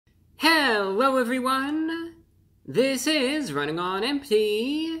Hello everyone! This is Running on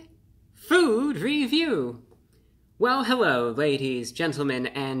Empty Food Review. Well, hello ladies, gentlemen,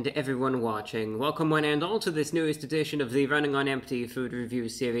 and everyone watching. Welcome one and all to this newest edition of the Running on Empty Food Review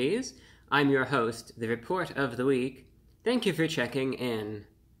series. I'm your host, the Report of the Week. Thank you for checking in.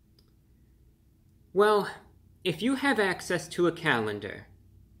 Well, if you have access to a calendar,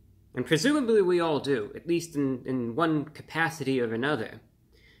 and presumably we all do, at least in one capacity or another,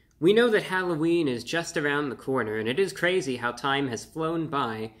 we know that Halloween is just around the corner, and it is crazy how time has flown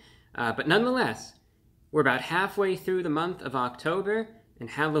by, but nonetheless, we're about halfway through the month of October, and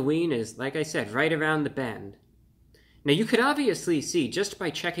Halloween is, like I said, right around the bend. Now, you could obviously see, just by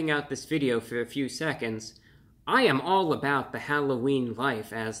checking out this video for a few seconds, I am all about the Halloween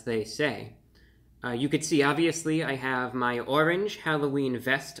life, as they say. You could see, obviously, I have my orange Halloween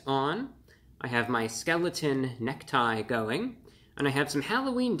vest on, I have my skeleton necktie going, and I have some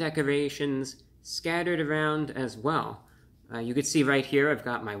Halloween decorations scattered around as well. You can see right here I've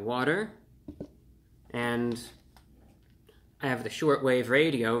got my water, and I have the shortwave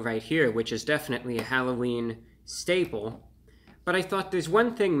radio right here, which is definitely a Halloween staple. But I thought there's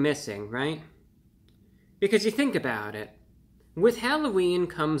one thing missing, right? Because you think about it, with Halloween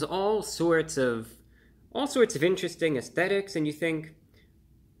comes all sorts of interesting aesthetics, and you think,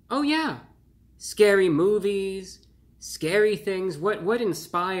 oh yeah, scary movies, scary things, what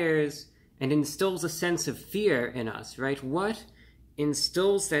inspires and instills a sense of fear in us, right? What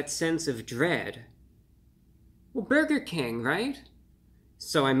instills that sense of dread? Well, Burger King, right?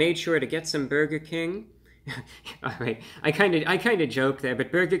 So I made sure to get some Burger King. All right, I kind of joke there,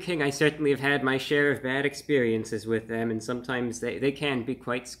 but Burger King, I certainly have had my share of bad experiences with them, and sometimes they can be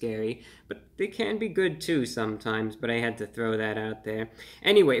quite scary, but they can be good too sometimes, but I had to throw that out there.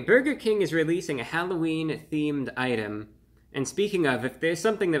 Anyway, Burger King is releasing a Halloween-themed item, and speaking of, if there's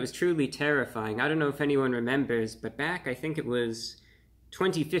something that was truly terrifying, I don't know if anyone remembers, but back, I think it was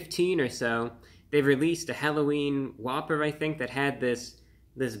 2015 or so, they released a Halloween Whopper, I think, that had this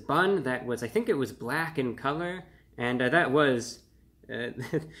bun that was, I think it was black in color, and that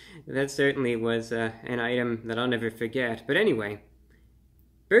certainly was an item that I'll never forget. But anyway,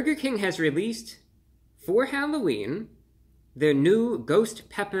 Burger King has released, for Halloween, their new Ghost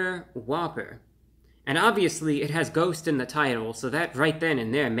Pepper Whopper. And obviously it has Ghost in the title, so that right then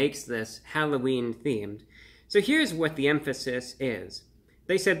and there makes this Halloween themed. So here's what the emphasis is.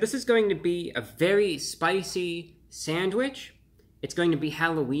 They said this is going to be a very spicy sandwich. It's going to be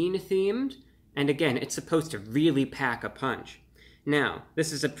Halloween-themed, and again, it's supposed to really pack a punch. Now,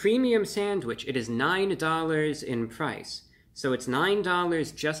 this is a premium sandwich. It is $9 in price. So it's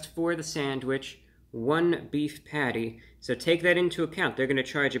 $9 just for the sandwich, one beef patty. So take that into account. They're going to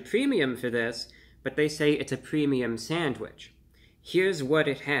charge a premium for this, but they say it's a premium sandwich. Here's what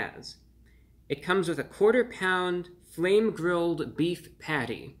it has. It comes with a quarter-pound flame-grilled beef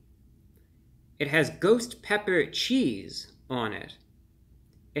patty. It has ghost pepper cheese on it.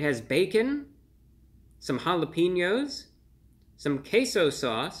 It has bacon, some jalapenos, some queso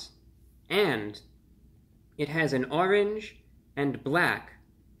sauce, and it has an orange and black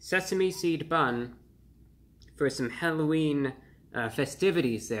sesame seed bun for some Halloween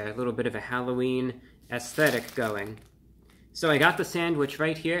festivities there, a little bit of a Halloween aesthetic going. So I got the sandwich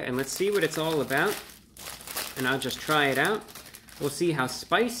right here, and let's see what it's all about, and I'll just try it out. We'll see how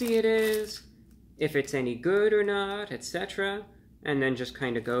spicy it is, if it's any good or not, etc., and then just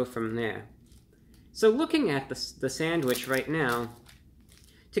kind of go from there. So looking at the sandwich right now,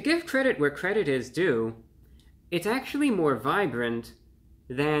 to give credit where credit is due, it's actually more vibrant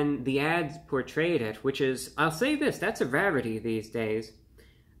than the ads portrayed it, which is, I'll say this, that's a rarity these days.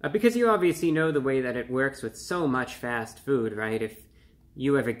 Because you obviously know the way that it works with so much fast food, right? If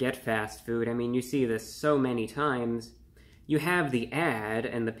you ever get fast food, I mean, you see this so many times. You have the ad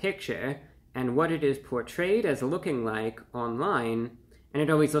and the picture, and what it is portrayed as looking like online, and it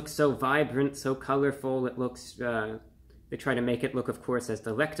always looks so vibrant, so colorful. It looks, they try to make it look, of course, as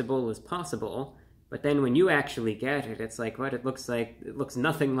delectable as possible, but then when you actually get it, it's like, what? It looks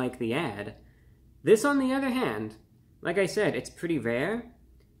nothing like the ad. This, on the other hand, like I said, it's pretty rare,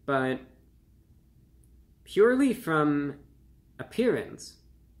 but purely from appearance,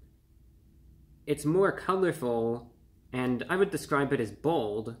 it's more colorful, and I would describe it as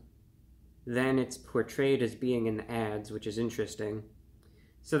bold, than it's portrayed as being in the ads, which is interesting.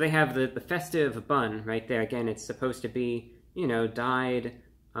 So they have the festive bun right there. Again, it's supposed to be, you know, dyed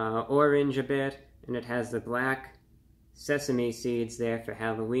orange a bit, and it has the black sesame seeds there for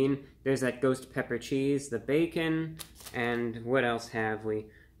Halloween. There's that ghost pepper cheese, the bacon, and what else have we?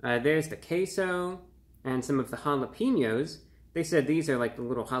 There's the queso, and some of the jalapenos. They said these are like the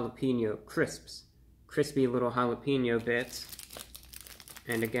little jalapeno crisps. Crispy little jalapeno bits.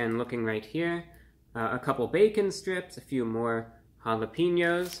 And again, looking right here, a couple bacon strips, a few more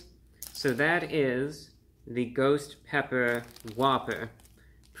jalapenos. So that is the Ghost Pepper Whopper.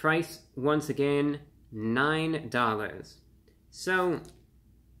 Price, once again, $9. So,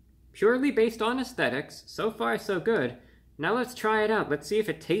 purely based on aesthetics, so far so good. Now let's try it out. Let's see if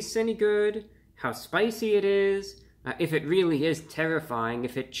it tastes any good, how spicy it is, if it really is terrifying,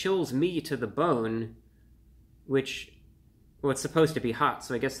 if it chills me to the bone, which, well, it's supposed to be hot,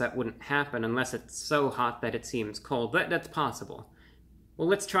 so I guess that wouldn't happen unless it's so hot that it seems cold. That's possible. Well,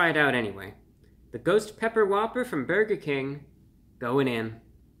 let's try it out anyway. The Ghost Pepper Whopper from Burger King, going in.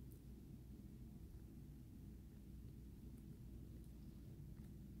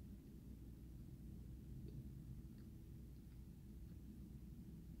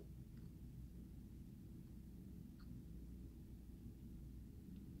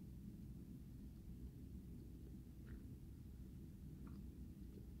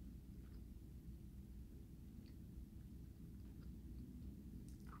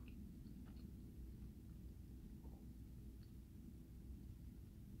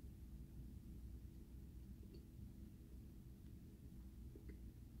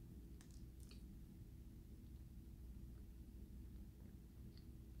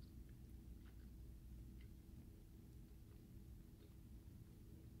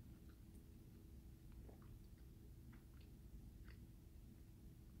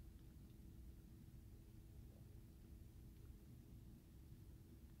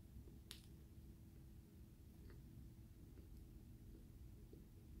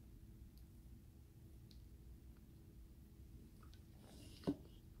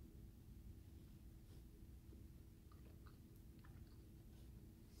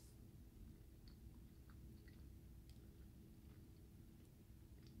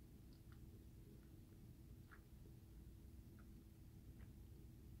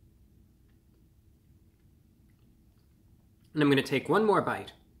 And I'm going to take one more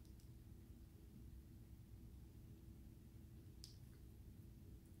bite.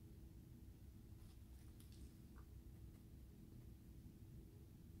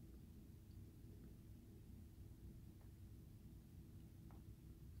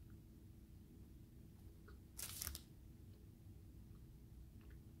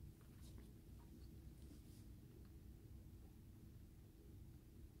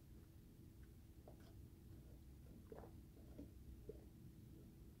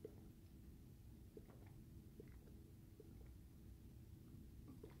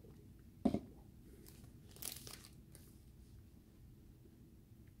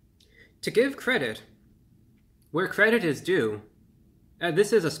 To give credit where credit is due,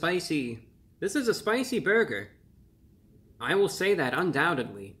 this is a spicy burger. I will say that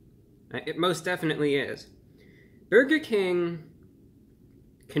undoubtedly. It most definitely is. Burger King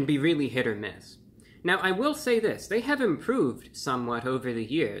can be really hit or miss. Now, I will say this. They have improved somewhat over the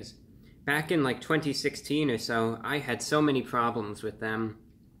years. Back in like 2016 or so, I had so many problems with them.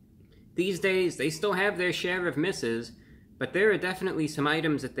 These days, they still have their share of misses, but there are definitely some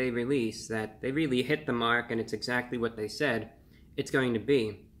items that they release that they really hit the mark and it's exactly what they said it's going to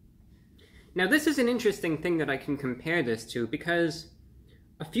be. Now this is an interesting thing that I can compare this to because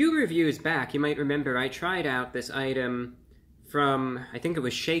a few reviews back, you might remember I tried out this item from, I think it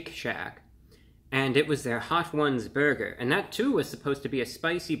was Shake Shack, and it was their Hot Ones burger, and that too was supposed to be a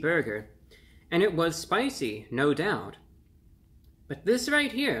spicy burger, and it was spicy, no doubt. But this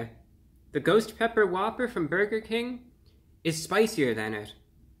right here, the Ghost Pepper Whopper from Burger King, is spicier than it.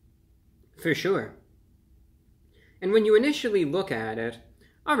 For sure. And when you initially look at it,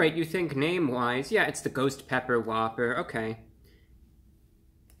 alright, you think name-wise, yeah, it's the Ghost Pepper Whopper, okay.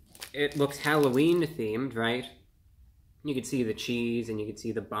 It looks Halloween-themed, right? You can see the cheese, and you can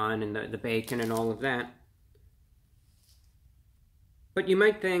see the bun, and the bacon, and all of that. But you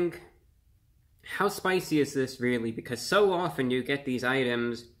might think, how spicy is this really? Because so often you get these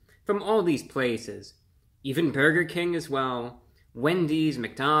items from all these places. Even Burger King as well, Wendy's,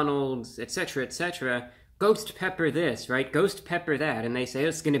 McDonald's, etc., etc. Ghost pepper this, right? Ghost pepper that, and they say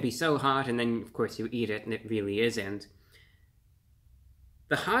it's going to be so hot, and then, of course, you eat it, and it really isn't.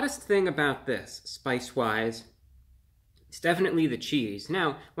 The hottest thing about this, spice-wise, is definitely the cheese.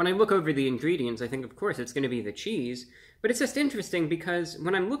 Now, when I look over the ingredients, I think, of course, it's going to be the cheese, but it's just interesting because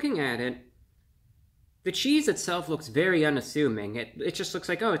when I'm looking at it, the cheese itself looks very unassuming. It just looks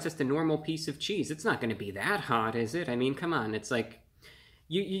like, oh, it's just a normal piece of cheese. It's not going to be that hot, is it? I mean, come on. It's like,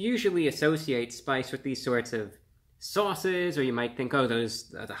 you usually associate spice with these sorts of sauces, or you might think, oh, the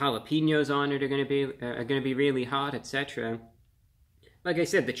jalapenos on it are going to be really hot, etc. Like I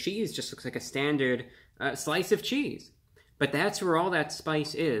said, the cheese just looks like a standard slice of cheese. But that's where all that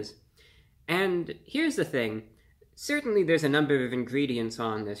spice is. And here's the thing. Certainly there's a number of ingredients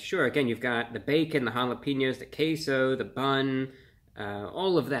on this. Sure, again, you've got the bacon, the jalapenos, the queso, the bun,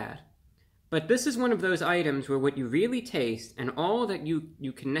 all of that. But this is one of those items where what you really taste, and all that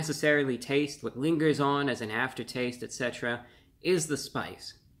you can necessarily taste, what lingers on as an aftertaste, etc., is the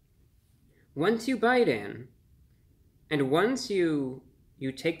spice. Once you bite in, and once you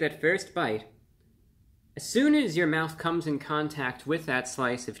take that first bite, as soon as your mouth comes in contact with that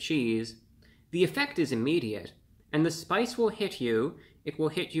slice of cheese, the effect is immediate, and the spice will hit you. It will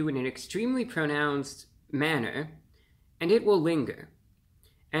hit you in an extremely pronounced manner, and it will linger.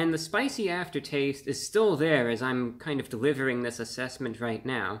 And the spicy aftertaste is still there as I'm kind of delivering this assessment right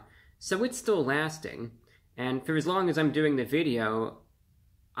now, so it's still lasting. And for as long as I'm doing the video,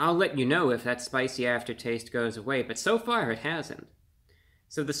 I'll let you know if that spicy aftertaste goes away, but so far it hasn't.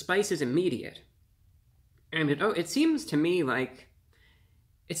 So the spice is immediate. And it seems to me like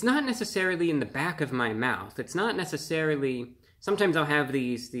it's not necessarily in the back of my mouth. It's not necessarily... Sometimes I'll have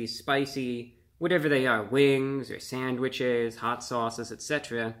these spicy, whatever they are, wings or sandwiches, hot sauces,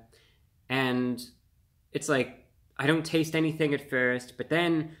 etc. And it's like, I don't taste anything at first, but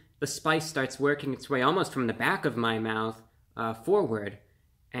then the spice starts working its way almost from the back of my mouth forward,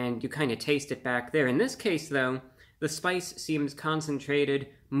 and you kind of taste it back there. In this case, though, the spice seems concentrated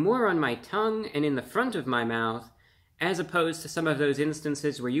more on my tongue and in the front of my mouth, as opposed to some of those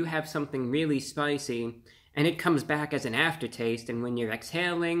instances where you have something really spicy and it comes back as an aftertaste, and when you're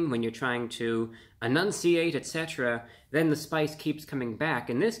exhaling, when you're trying to enunciate, etc., then the spice keeps coming back.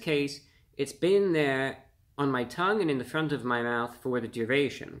 In this case, it's been there on my tongue and in the front of my mouth for the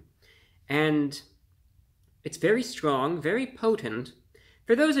duration. And it's very strong, very potent.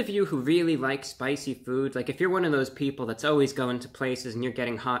 For those of you who really like spicy food, like if you're one of those people that's always going to places and you're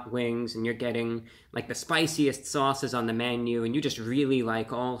getting hot wings and you're getting like the spiciest sauces on the menu and you just really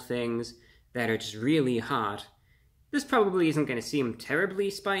like all things that are just really hot, this probably isn't going to seem terribly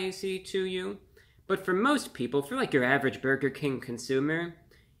spicy to you. But for most people, for like your average Burger King consumer,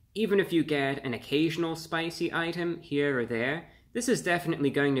 even if you get an occasional spicy item here or there, this is definitely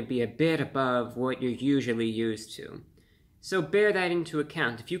going to be a bit above what you're usually used to. So bear that into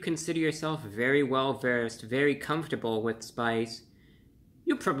account. If you consider yourself very well versed, very comfortable with spice,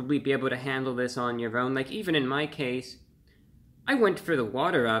 you'll probably be able to handle this on your own. Like even in my case, I went for the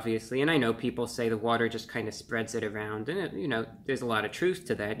water, obviously, and I know people say the water just kind of spreads it around, and you know, there's a lot of truth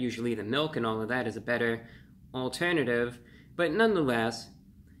to that. Usually the milk and all of that is a better alternative, but nonetheless,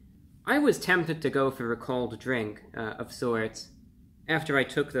 I was tempted to go for a cold drink of sorts after I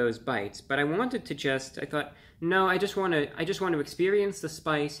took those bites, but I wanted to I thought, no, I just want to experience the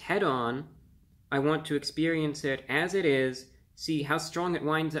spice head on. I want to experience it as it is, see how strong it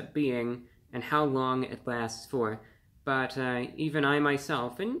winds up being, and how long it lasts for. But even I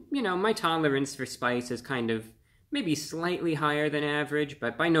myself, and you know, my tolerance for spice is kind of maybe slightly higher than average,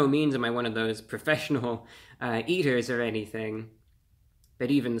 but by no means am I one of those professional eaters or anything. But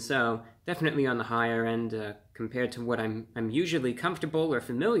even so, definitely on the higher end compared to what I'm usually comfortable or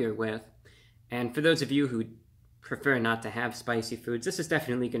familiar with. And for those of you who prefer not to have spicy foods, this is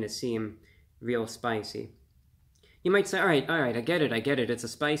definitely going to seem real spicy. You might say, all right, I get it, it's a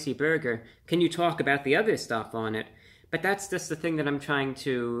spicy burger. Can you talk about the other stuff on it? But that's just the thing that I'm trying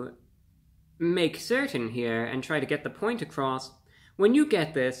to make certain here and try to get the point across. When you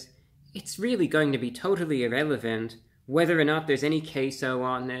get this, it's really going to be totally irrelevant whether or not there's any queso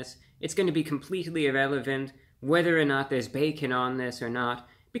on this. It's going to be completely irrelevant whether or not there's bacon on this or not,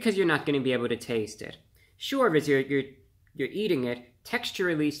 because you're not going to be able to taste it. Sure, as you're eating it,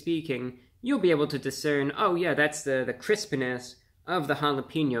 texturally speaking, you'll be able to discern, oh yeah, that's the crispness of the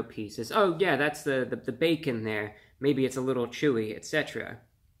jalapeno pieces. Oh yeah, that's the bacon there. Maybe it's a little chewy, etc.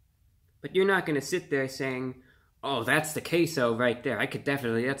 But you're not going to sit there saying, oh, that's the queso right there.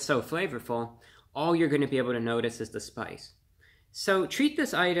 That's so flavorful. All you're going to be able to notice is the spice. So treat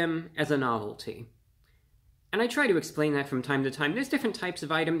this item as a novelty. And I try to explain that from time to time. There's different types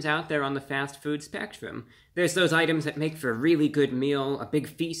of items out there on the fast food spectrum. There's those items that make for a really good meal, a big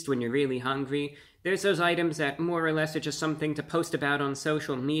feast when you're really hungry. There's those items that more or less are just something to post about on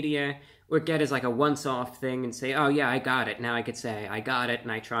social media or get as like a once-off thing and say, oh yeah, I got it. Now I could say, I got it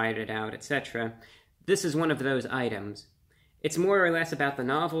and I tried it out, etc. This is one of those items. It's more or less about the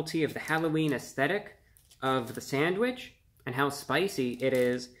novelty of the Halloween aesthetic of the sandwich and how spicy it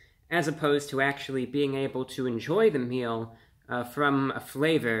is, as opposed to actually being able to enjoy the meal from a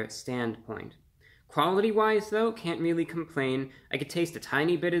flavor standpoint. Quality-wise, though, can't really complain. I could taste a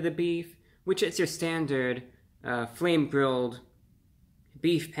tiny bit of the beef, which is your standard flame-grilled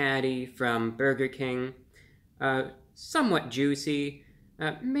beef patty from Burger King. Somewhat juicy,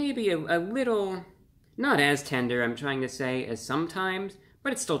 maybe a little, not as tender, I'm trying to say, as sometimes,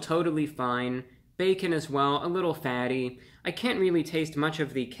 but it's still totally fine. Bacon as well, a little fatty. I can't really taste much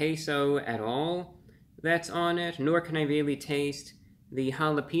of the queso at all that's on it, nor can I really taste the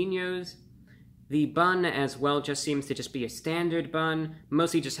jalapenos. The bun as well just seems to just be a standard bun,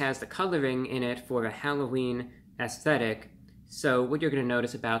 mostly just has the coloring in it for a Halloween aesthetic. So what you're going to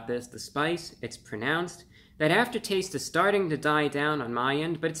notice about this, the spice, it's pronounced. That aftertaste is starting to die down on my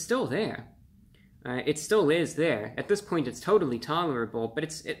end, but it's still there. It still is there. At this point, it's totally tolerable,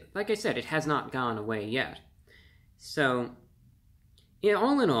 but like I said, it has not gone away yet. So, yeah,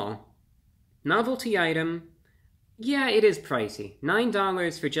 all in all, novelty item, yeah, it is pricey.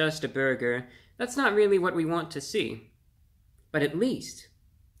 $9 for just a burger, that's not really what we want to see. But at least,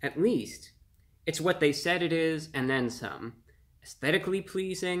 it's what they said it is, and then some. Aesthetically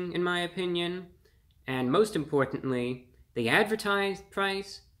pleasing, in my opinion. And most importantly, the advertised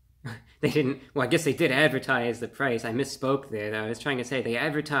price. They didn't, well, I guess they did advertise the price. I misspoke there, though. I was trying to say they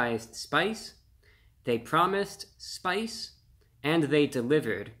advertised spice, they promised spice, and they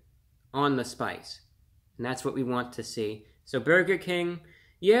delivered on the spice. And that's what we want to see. So Burger King,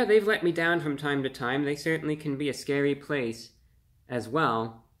 yeah, they've let me down from time to time. They certainly can be a scary place as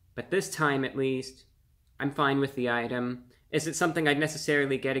well. But this time, at least, I'm fine with the item. Is it something I'd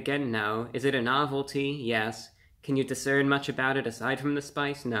necessarily get again? No. Is it a novelty? Yes. Can you discern much about it aside from the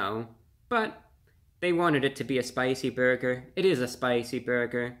spice? No. But they wanted it to be a spicy burger. It is a spicy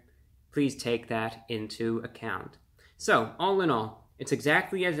burger. Please take that into account. So, all in all, it's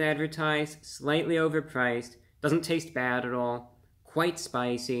exactly as advertised, slightly overpriced, doesn't taste bad at all, quite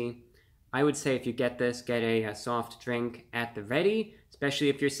spicy. I would say if you get this, get a soft drink at the ready, especially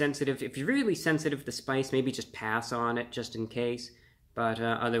if you're sensitive. If you're really sensitive to spice, maybe just pass on it just in case. But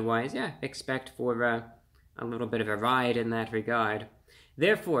otherwise, yeah, expect for a little bit of a ride in that regard.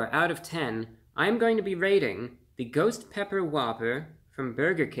 Therefore, out of 10, I'm going to be rating the Ghost Pepper Whopper from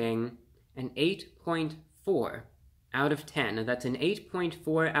Burger King an 8.4 out of 10. That's an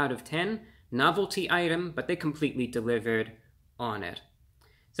 8.4 out of 10. Novelty item, but they completely delivered on it.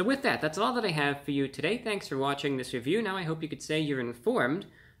 So with that, that's all that I have for you today. Thanks for watching this review. Now I hope you could say you're informed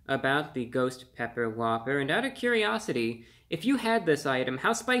about the Ghost Pepper Whopper. And out of curiosity, if you had this item,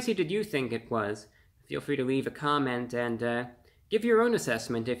 how spicy did you think it was? Feel free to leave a comment and give your own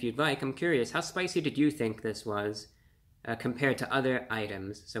assessment if you'd like. I'm curious, how spicy did you think this was compared to other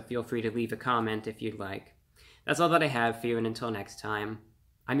items? So feel free to leave a comment if you'd like. That's all that I have for you, and until next time,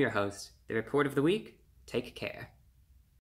 I'm your host, The Report of the Week. Take care.